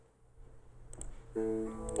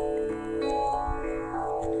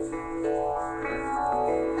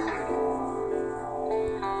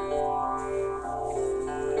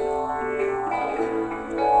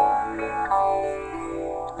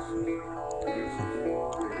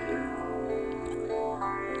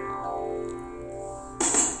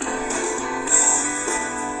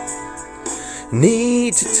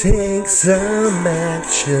need to take some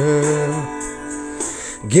action,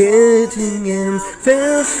 getting in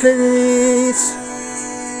their face.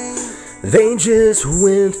 They just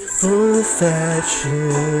went full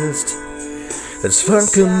fascist. Let's fuck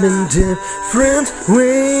them in different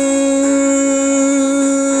ways.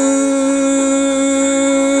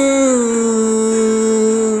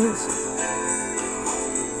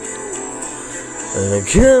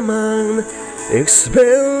 Come on,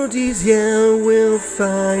 Expel Ds, yeah, we'll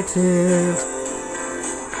fight it.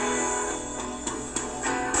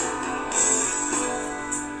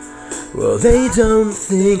 Well, they don't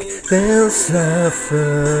think they'll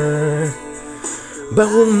suffer, but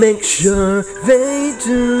we'll make sure they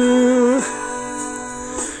do.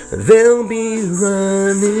 They'll be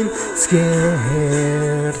running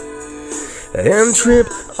scared and trip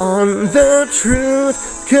on the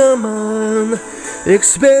truth. Come on,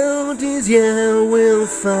 Expel Ds, yeah, we'll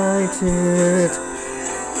fight it.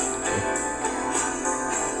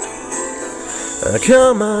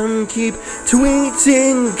 Come on, keep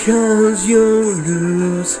tweeting, 'cause you'll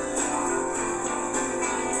lose.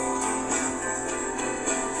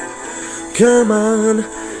 Come on,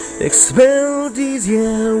 Expel Ds,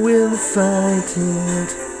 yeah, we'll fight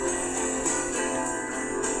it.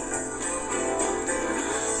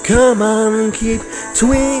 Come on, keep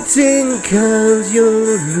tweeting, 'cause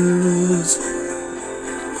you'll lose.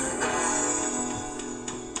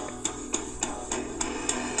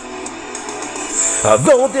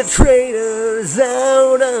 Vote the traitors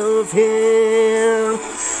out of here.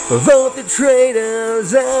 Vote the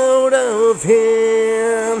traitors out of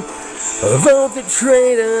here. Vote the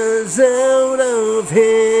traitors out of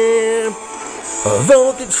here.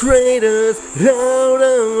 Vote the traitors out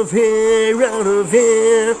of here, out of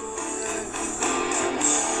here.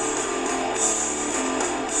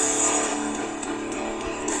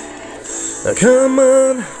 Come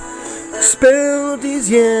on, Expel Ds,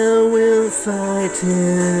 yeah, we'll fight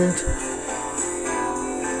it.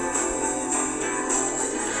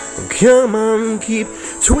 Come on, keep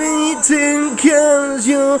tweeting, 'cause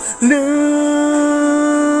you'll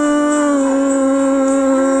lose.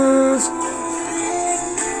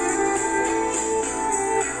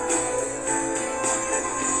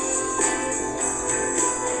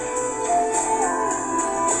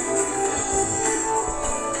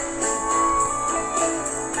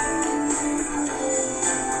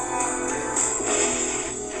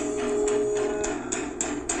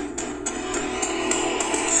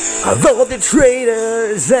 Vote the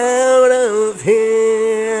traitors out of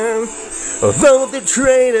here. Vote the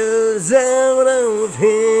traitors out of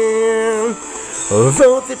here.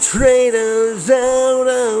 Vote the traitors out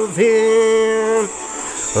of here.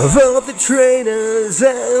 Vote the traitors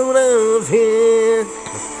out of here.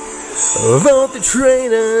 Vote the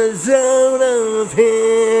traitors out of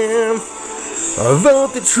here.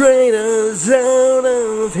 Vote the traitors out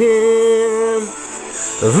of here.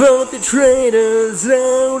 Vote the traitors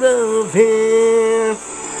out of here.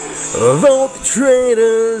 Vote the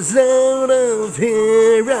traitors out of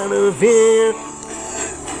here, out of here.